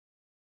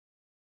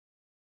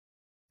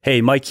Hey,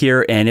 Mike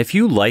here, and if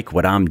you like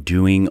what I'm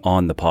doing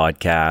on the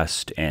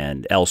podcast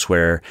and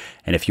elsewhere,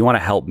 and if you want to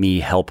help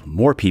me help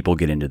more people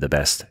get into the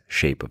best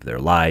shape of their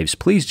lives,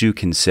 please do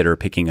consider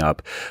picking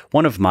up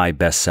one of my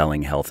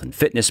best-selling health and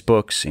fitness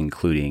books,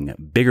 including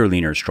Bigger,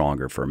 Leaner,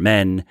 Stronger for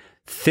Men,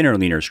 Thinner,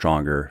 Leaner,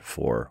 Stronger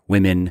for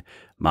Women,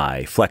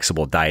 my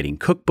flexible dieting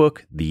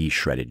cookbook, The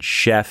Shredded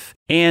Chef,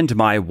 and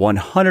my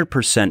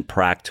 100%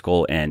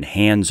 practical and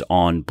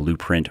hands-on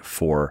blueprint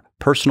for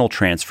personal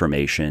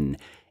transformation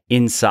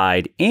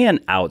inside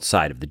and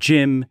outside of the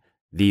gym,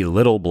 The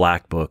Little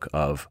Black Book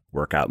of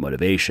Workout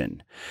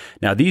Motivation.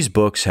 Now, these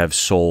books have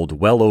sold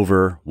well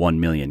over 1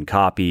 million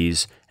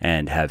copies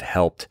and have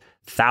helped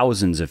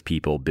thousands of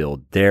people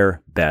build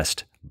their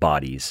best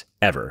bodies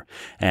ever.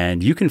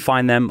 And you can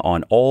find them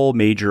on all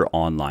major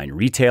online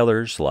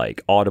retailers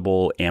like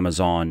Audible,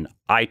 Amazon,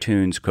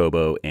 iTunes,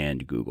 Kobo,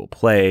 and Google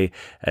Play,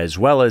 as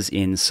well as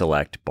in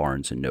select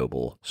Barnes &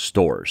 Noble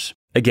stores.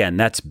 Again,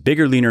 that's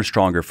Bigger, Leaner,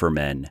 Stronger for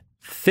Men,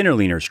 Thinner,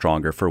 Leaner,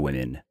 Stronger for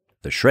Women,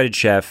 The Shredded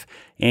Chef,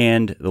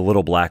 and The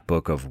Little Black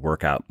Book of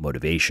Workout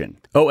Motivation.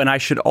 Oh, and I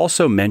should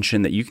also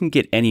mention that you can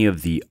get any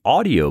of the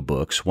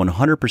audiobooks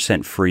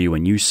 100% free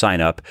when you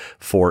sign up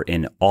for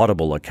an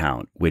Audible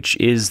account, which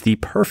is the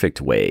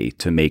perfect way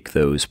to make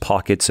those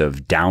pockets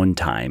of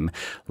downtime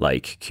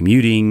like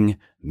commuting,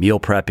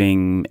 meal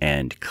prepping,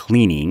 and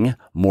cleaning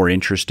more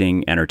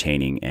interesting,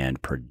 entertaining,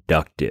 and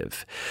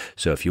productive.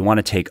 So if you want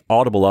to take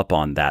Audible up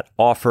on that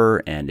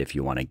offer, and if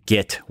you want to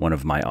get one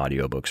of my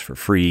audiobooks for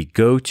free,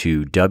 go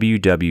to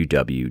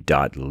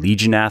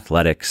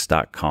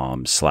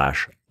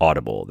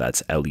www.legionathletics.com/audible.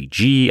 That's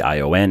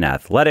LEGION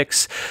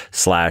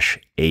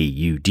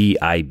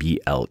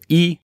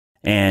athletics/AUDIBLE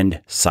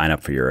and sign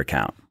up for your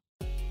account.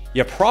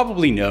 You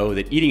probably know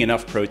that eating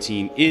enough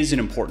protein is an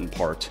important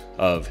part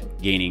of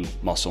gaining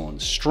muscle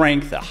and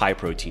strength. A high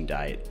protein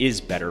diet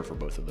is better for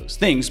both of those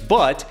things,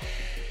 but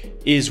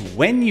is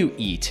when you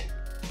eat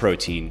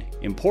protein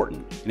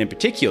important? And in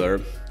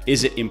particular,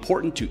 is it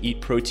important to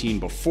eat protein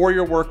before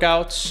your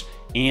workouts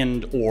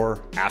and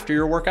or after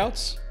your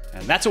workouts?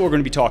 And that's what we're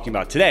going to be talking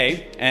about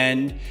today.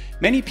 And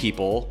many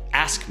people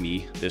ask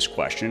me this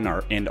question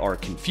and are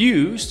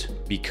confused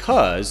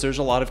because there's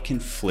a lot of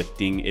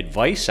conflicting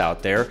advice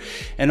out there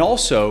and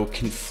also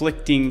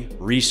conflicting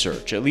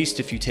research, at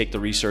least if you take the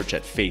research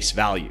at face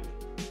value.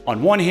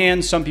 On one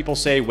hand, some people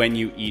say when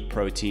you eat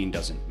protein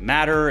doesn't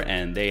matter,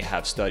 and they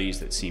have studies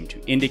that seem to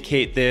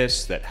indicate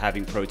this, that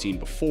having protein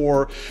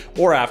before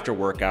or after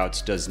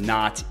workouts does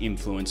not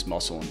influence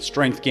muscle and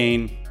strength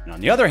gain. And on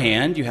the other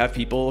hand, you have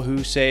people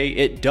who say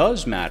it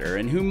does matter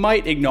and who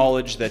might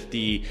acknowledge that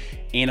the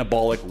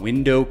anabolic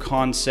window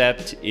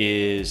concept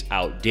is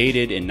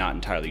outdated and not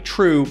entirely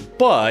true,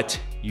 but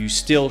you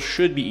still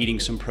should be eating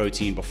some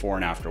protein before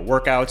and after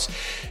workouts.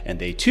 And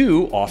they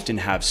too often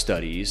have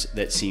studies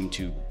that seem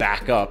to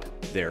back up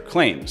their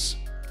claims.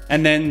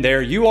 And then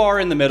there you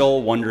are in the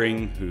middle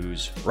wondering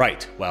who's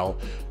right. Well,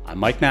 I'm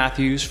Mike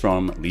Matthews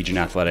from Legion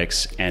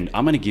Athletics, and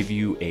I'm going to give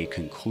you a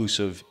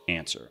conclusive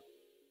answer.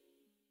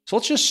 So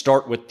let's just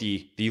start with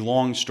the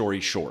long story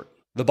short.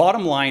 The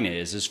bottom line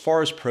is, as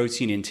far as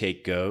protein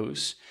intake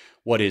goes,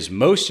 what is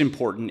most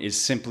important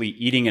is simply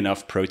eating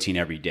enough protein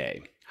every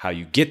day. How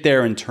you get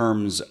there in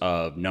terms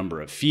of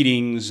number of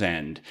feedings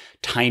and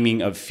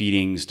timing of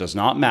feedings does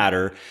not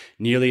matter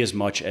nearly as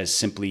much as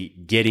simply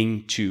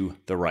getting to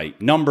the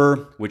right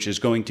number, which is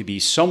going to be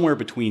somewhere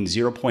between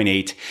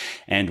 0.8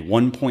 and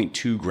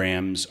 1.2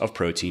 grams of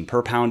protein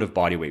per pound of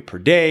body weight per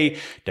day,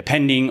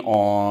 depending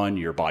on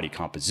your body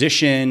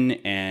composition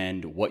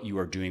and what you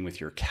are doing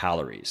with your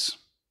calories.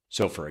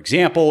 So for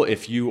example,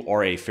 if you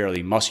are a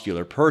fairly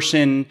muscular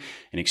person,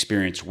 an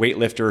experienced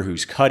weightlifter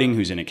who's cutting,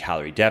 who's in a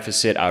calorie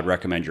deficit, I would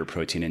recommend your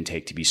protein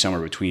intake to be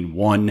somewhere between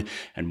 1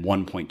 and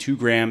 1.2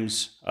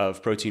 grams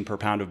of protein per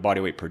pound of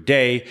body weight per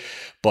day.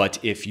 But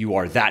if you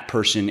are that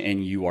person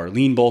and you are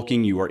lean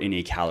bulking, you are in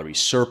a calorie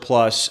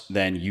surplus,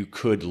 then you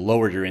could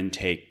lower your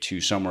intake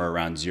to somewhere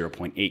around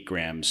 0.8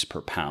 grams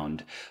per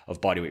pound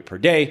of body weight per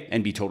day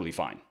and be totally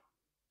fine.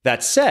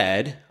 That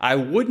said, I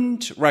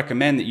wouldn't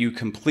recommend that you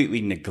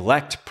completely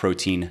neglect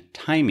protein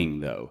timing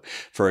though.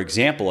 For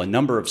example, a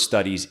number of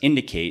studies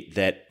indicate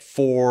that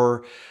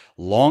for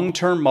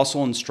long-term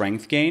muscle and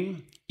strength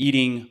gain,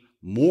 eating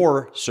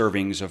more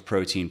servings of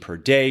protein per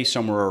day,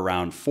 somewhere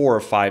around 4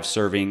 or 5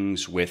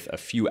 servings with a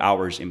few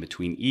hours in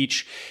between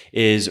each,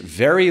 is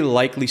very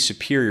likely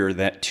superior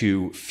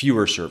to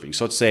fewer servings.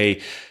 So let's say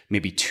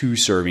maybe 2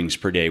 servings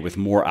per day with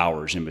more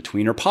hours in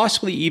between, or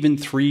possibly even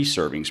 3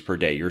 servings per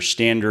day, your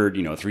standard,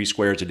 3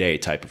 squares a day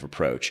type of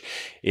approach.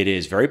 It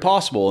is very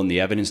possible, and the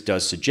evidence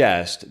does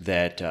suggest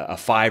that a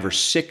 5 or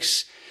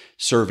 6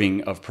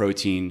 serving of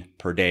protein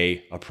per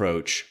day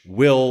approach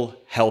will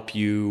help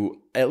you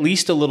at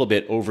least a little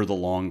bit over the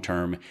long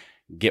term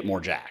get more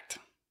jacked.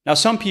 Now,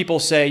 some people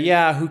say,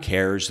 yeah, who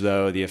cares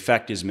though? The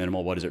effect is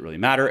minimal. What does it really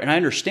matter? And I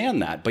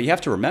understand that, but you have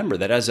to remember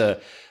that as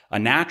a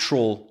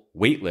natural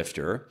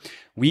weightlifter,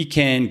 we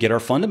can get our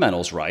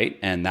fundamentals right,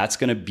 and that's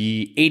going to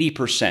be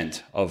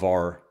 80% of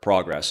our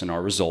progress, and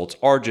our results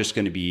are just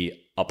going to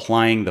be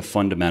applying the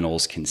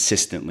fundamentals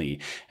consistently.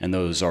 And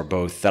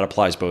that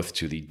applies both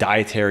to the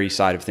dietary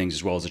side of things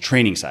as well as the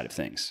training side of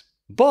things.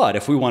 But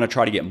if we want to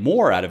try to get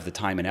more out of the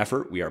time and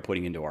effort we are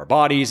putting into our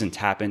bodies and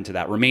tap into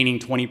that remaining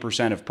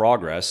 20% of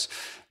progress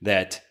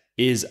that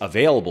is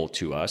available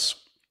to us,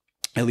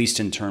 at least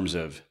in terms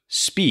of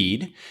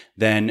speed,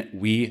 then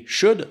we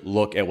should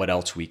look at what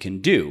else we can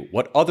do.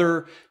 What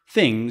other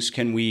things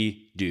can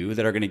we do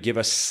that are going to give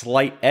us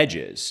slight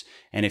edges?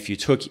 And if you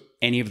took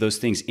any of those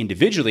things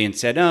individually and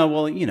said, oh,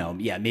 well,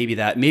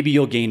 maybe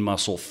you'll gain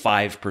muscle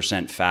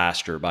 5%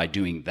 faster by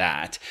doing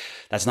that.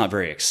 That's not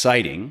very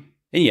exciting.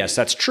 And yes,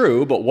 that's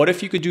true, but what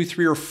if you could do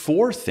 3 or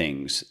 4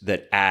 things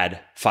that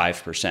add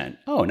 5%?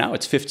 Oh, now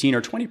it's 15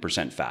 or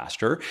 20%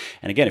 faster.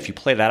 And again, if you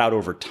play that out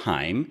over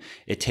time,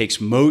 it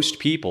takes most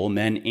people,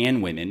 men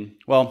and women,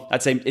 well,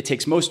 I'd say it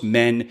takes most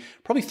men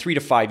probably 3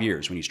 to 5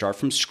 years. When you start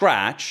from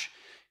scratch,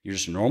 you're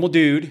just a normal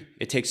dude.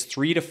 It takes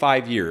 3 to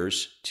 5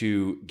 years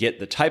to get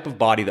the type of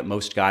body that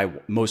most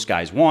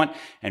guys want.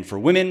 And for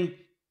women,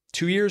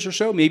 2 years or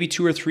so, maybe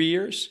 2 or 3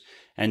 years.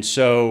 And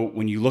so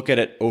when you look at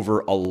it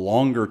over a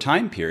longer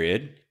time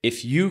period,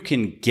 if you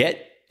can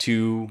get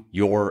to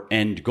your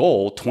end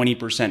goal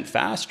 20%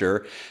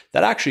 faster,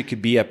 that actually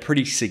could be a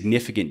pretty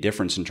significant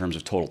difference in terms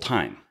of total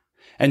time.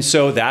 And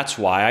so that's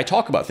why I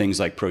talk about things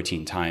like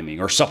protein timing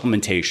or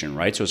supplementation,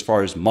 right? So as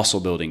far as muscle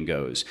building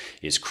goes,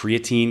 is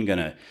creatine going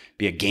to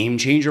be a game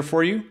changer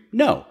for you?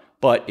 No.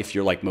 But if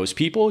you're like most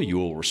people, you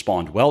will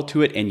respond well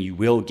to it and you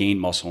will gain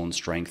muscle and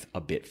strength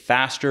a bit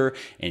faster.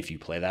 And if you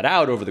play that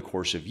out over the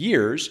course of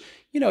years,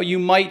 you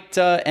might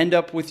end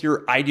up with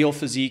your ideal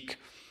physique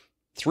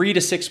 3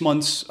 to 6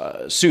 months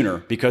sooner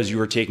because you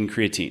were taking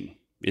creatine.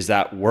 Is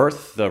that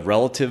worth the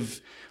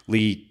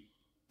relatively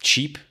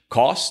cheap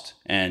cost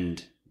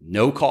and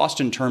no cost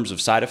in terms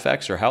of side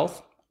effects or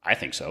health? I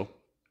think so.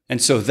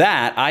 And so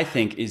that, I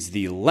think, is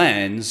the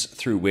lens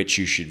through which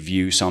you should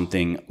view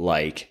something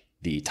like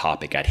the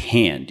topic at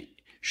hand.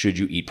 Should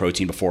you eat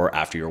protein before or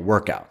after your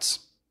workouts?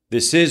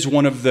 This is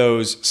one of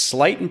those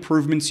slight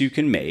improvements you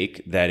can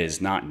make that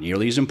is not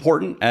nearly as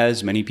important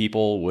as many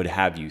people would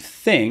have you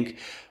think,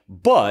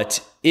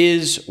 but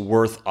is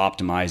worth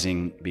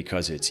optimizing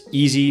because it's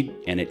easy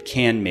and it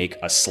can make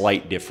a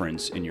slight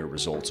difference in your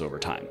results over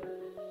time.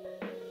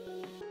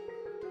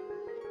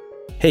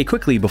 Hey,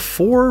 quickly,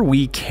 before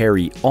we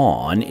carry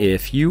on,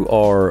 if you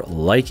are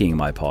liking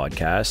my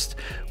podcast,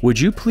 would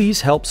you please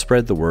help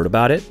spread the word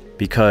about it?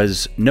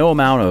 Because no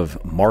amount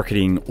of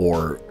marketing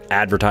or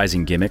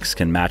advertising gimmicks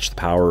can match the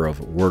power of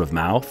word of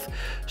mouth.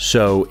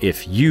 So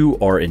if you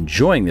are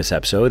enjoying this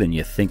episode and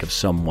you think of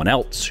someone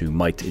else who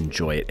might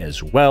enjoy it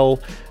as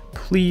well,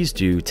 please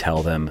do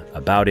tell them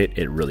about it.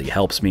 It really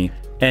helps me.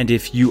 And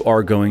if you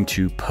are going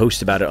to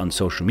post about it on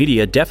social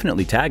media,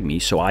 definitely tag me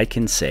so I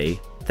can say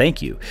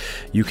thank you.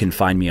 You can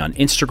find me on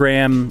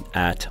Instagram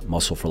at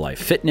Muscle for Life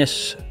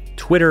Fitness,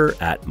 Twitter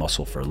at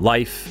Muscle for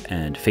Life,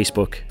 and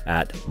Facebook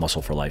at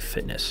Muscle for Life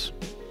Fitness.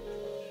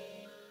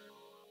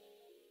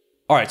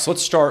 All right, so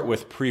let's start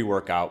with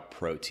pre-workout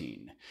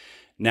protein.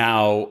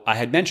 Now, I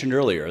had mentioned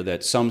earlier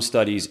that some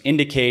studies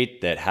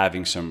indicate that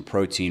having some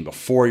protein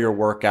before your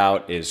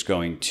workout is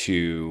going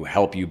to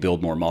help you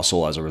build more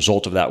muscle as a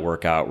result of that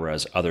workout,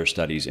 whereas other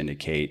studies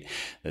indicate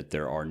that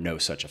there are no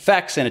such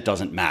effects and it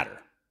doesn't matter.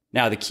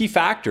 Now, the key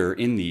factor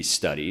in these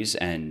studies,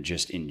 and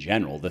just in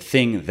general, the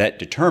thing that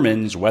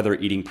determines whether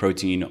eating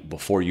protein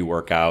before you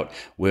work out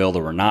will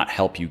or not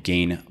help you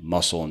gain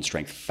muscle and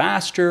strength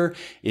faster,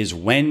 is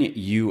when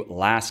you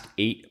last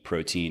ate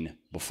protein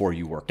before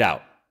you worked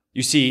out.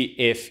 You see,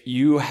 if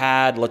you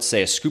had, let's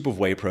say, a scoop of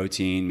whey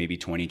protein, maybe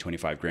 20,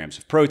 25 grams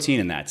of protein,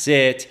 and that's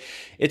it,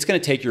 it's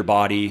going to take your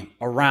body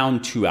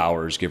around 2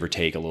 hours, give or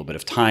take a little bit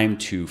of time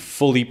to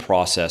fully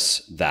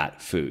process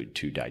that food,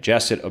 to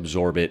digest it,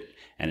 absorb it,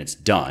 and it's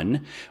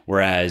done.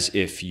 Whereas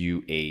if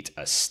you ate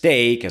a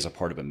steak as a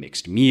part of a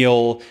mixed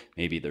meal,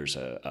 maybe there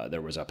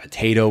was a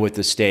potato with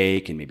the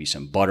steak and maybe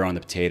some butter on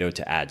the potato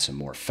to add some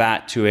more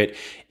fat to it,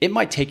 it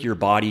might take your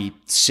body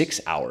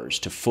 6 hours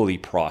to fully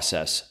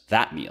process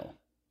that meal.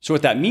 So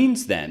what that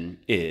means then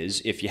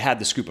is if you had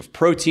the scoop of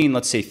protein,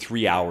 let's say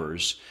 3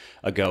 hours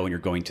ago, and you're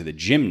going to the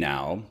gym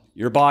now,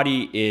 your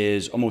body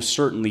is almost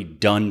certainly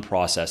done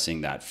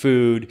processing that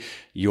food.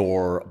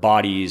 Your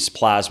body's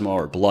plasma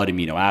or blood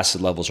amino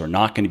acid levels are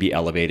not going to be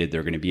elevated.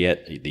 They're going to be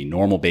at the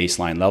normal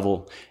baseline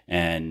level,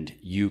 and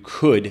you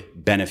could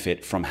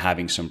benefit from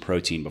having some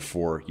protein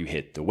before you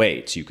hit the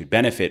weights. You could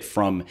benefit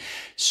from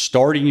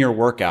starting your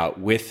workout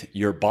with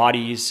your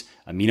body's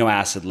amino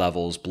acid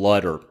levels,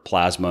 blood or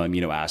plasma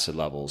amino acid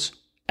levels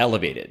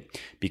elevated,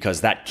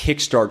 because that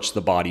kickstarts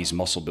the body's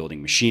muscle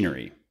building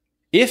machinery.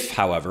 If,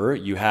 however,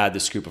 you had the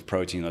scoop of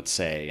protein, let's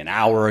say an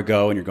hour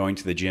ago and you're going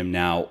to the gym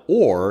now,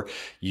 or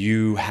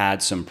you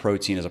had some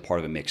protein as a part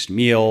of a mixed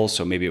meal,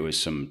 so maybe it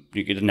was it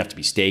didn't have to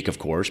be steak, of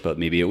course, but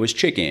maybe it was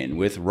chicken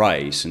with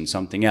rice and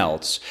something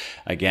else.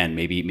 Again,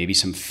 maybe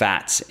some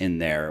fats in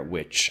there,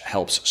 which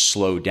helps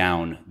slow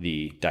down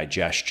the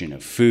digestion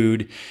of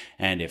food.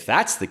 And if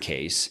that's the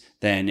case,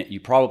 then you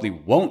probably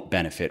won't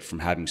benefit from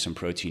having some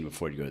protein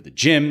before you go to the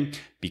gym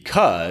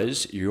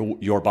because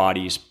your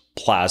body's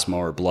plasma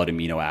or blood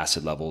amino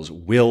acid levels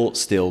will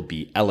still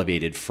be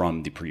elevated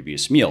from the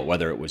previous meal,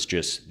 whether it was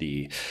just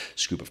the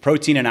scoop of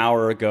protein an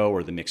hour ago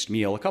or the mixed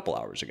meal a couple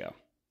hours ago.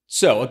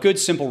 So a good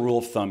simple rule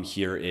of thumb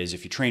here is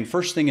if you train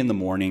first thing in the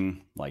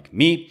morning, like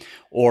me,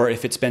 or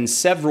if it's been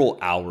several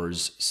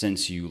hours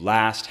since you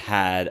last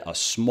had a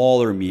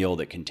smaller meal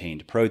that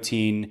contained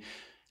protein,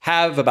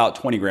 have about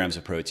 20 grams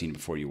of protein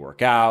before you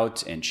work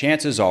out, and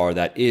chances are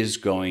that is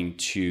going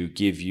to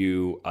give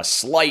you a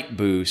slight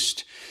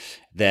boost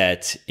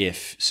that,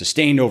 if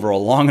sustained over a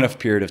long enough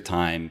period of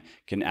time,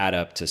 can add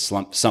up to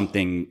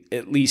something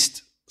at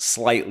least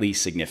slightly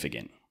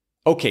significant.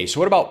 Okay, so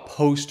what about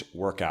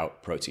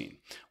post-workout protein?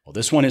 Well,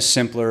 this one is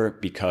simpler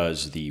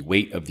because the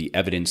weight of the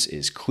evidence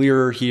is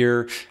clearer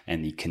here,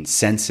 and the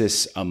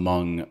consensus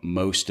among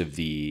most of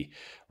the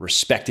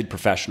respected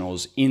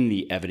professionals in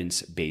the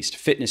evidence-based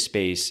fitness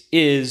space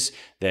is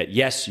that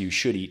yes, you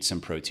should eat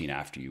some protein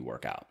after you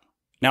work out.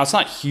 Now, it's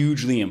not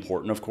hugely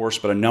important, of course,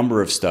 but a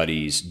number of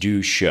studies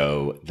do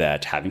show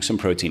that having some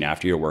protein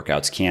after your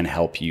workouts can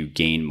help you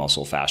gain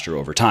muscle faster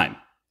over time.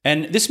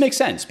 And this makes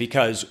sense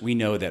because we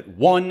know that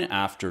one,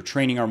 after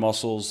training our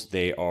muscles,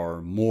 they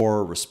are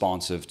more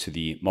responsive to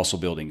the muscle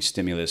building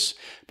stimulus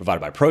provided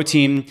by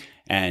protein.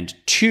 And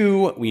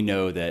two, we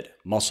know that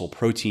muscle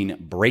protein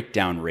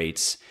breakdown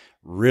rates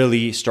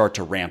really start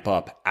to ramp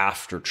up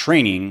after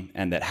training,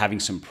 and that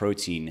having some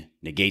protein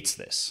negates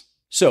this.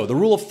 So the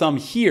rule of thumb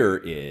here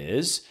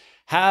is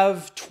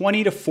have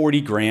 20 to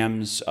 40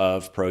 grams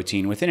of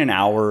protein within an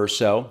hour or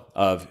so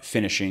of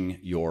finishing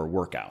your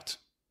workout.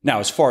 Now,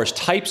 as far as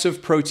types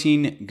of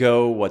protein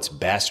go, what's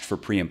best for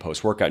pre and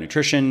post-workout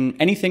nutrition,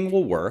 anything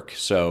will work.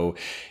 So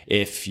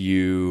if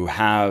you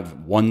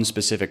have one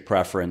specific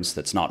preference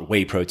that's not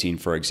whey protein,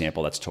 for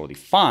example, that's totally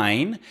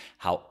fine.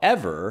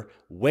 However,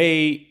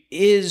 whey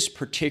is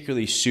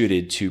particularly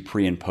suited to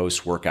pre and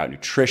post-workout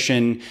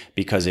nutrition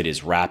because it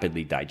is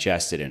rapidly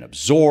digested and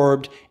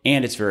absorbed,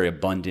 and it's very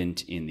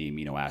abundant in the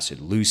amino acid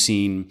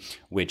leucine,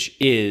 which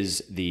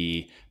is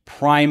the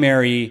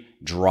primary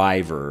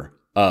driver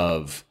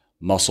of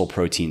muscle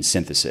protein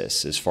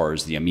synthesis as far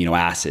as the amino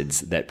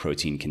acids that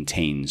protein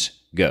contains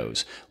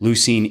goes.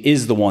 Leucine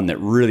is the one that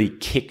really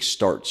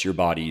kickstarts your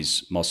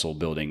body's muscle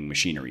building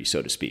machinery,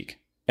 so to speak.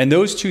 And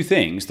those two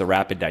things, the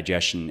rapid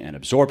digestion and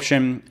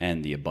absorption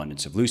and the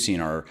abundance of leucine,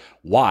 are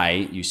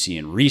why you see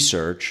in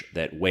research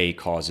that whey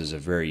causes a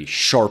very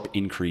sharp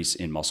increase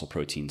in muscle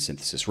protein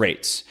synthesis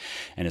rates.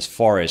 And as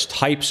far as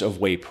types of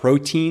whey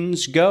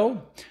proteins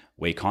go,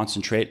 whey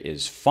concentrate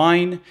is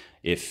fine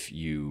if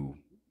you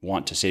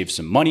want to save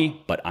some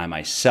money, but I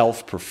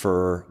myself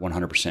prefer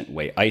 100%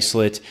 whey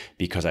isolate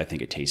because I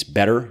think it tastes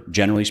better,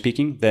 generally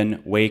speaking,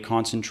 than whey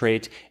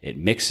concentrate. It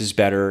mixes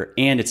better,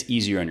 and it's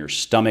easier on your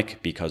stomach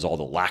because all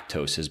the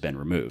lactose has been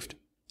removed.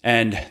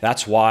 And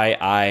that's why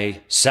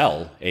I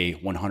sell a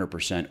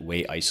 100%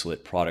 whey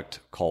isolate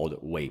product called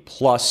Whey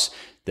Plus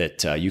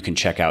that you can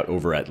check out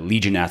over at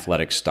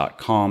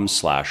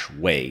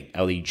legionathletics.com/whey,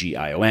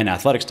 LEGION,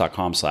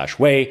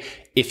 athletics.com/whey,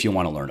 if you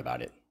want to learn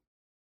about it.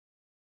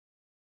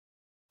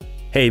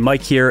 Hey,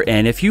 Mike here,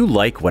 and if you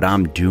like what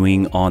I'm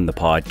doing on the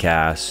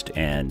podcast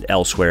and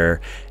elsewhere,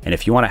 and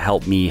if you want to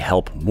help me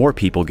help more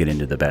people get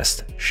into the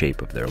best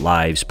shape of their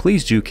lives,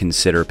 please do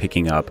consider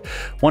picking up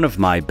one of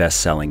my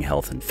best-selling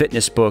health and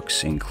fitness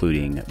books,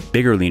 including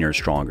Bigger, Leaner,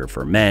 Stronger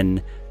for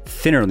Men,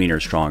 Thinner, Leaner,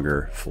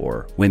 Stronger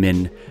for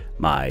Women,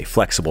 my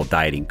flexible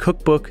dieting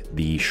cookbook,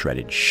 The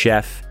Shredded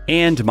Chef,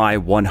 and my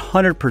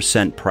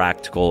 100%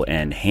 practical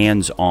and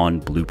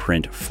hands-on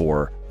blueprint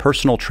for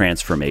personal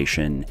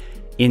transformation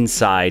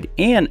inside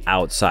and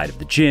outside of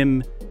the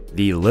gym,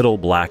 The Little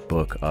Black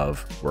Book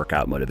of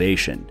Workout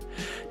Motivation.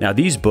 Now,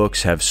 these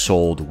books have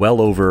sold well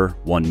over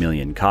 1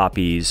 million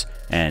copies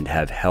and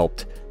have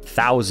helped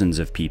thousands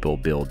of people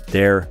build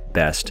their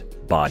best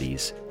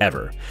bodies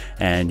ever.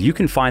 And you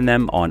can find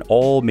them on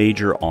all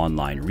major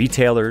online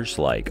retailers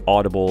like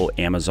Audible,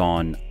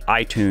 Amazon,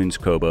 iTunes,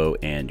 Kobo,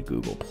 and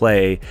Google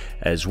Play,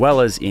 as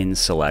well as in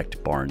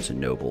select Barnes &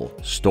 Noble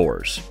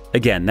stores.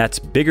 Again, that's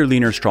Bigger,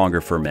 Leaner,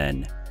 Stronger for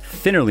Men,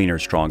 Thinner, Leaner,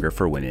 Stronger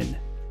for Women,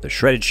 The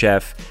Shredded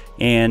Chef,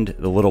 and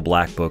The Little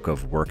Black Book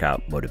of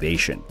Workout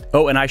Motivation.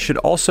 Oh, and I should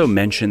also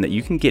mention that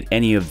you can get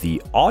any of the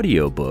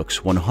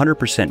audiobooks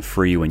 100%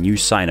 free when you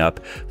sign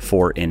up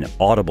for an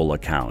Audible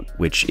account,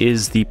 which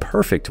is the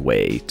perfect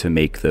way to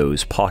make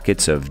those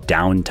pockets of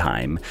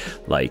downtime,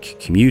 like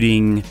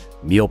commuting,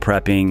 meal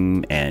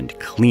prepping, and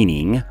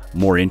cleaning,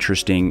 more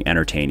interesting,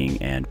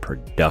 entertaining, and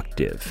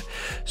productive.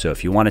 So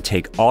if you want to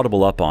take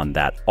Audible up on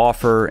that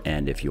offer,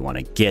 and if you want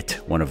to get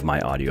one of my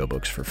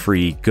audiobooks for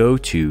free, go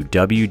to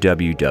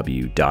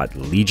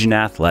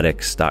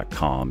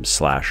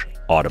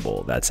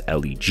www.legionathletics.com/audible. That's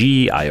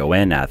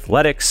LEGION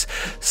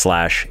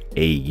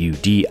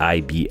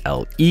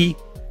athletics/AUDIBLE,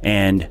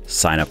 and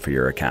sign up for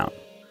your account.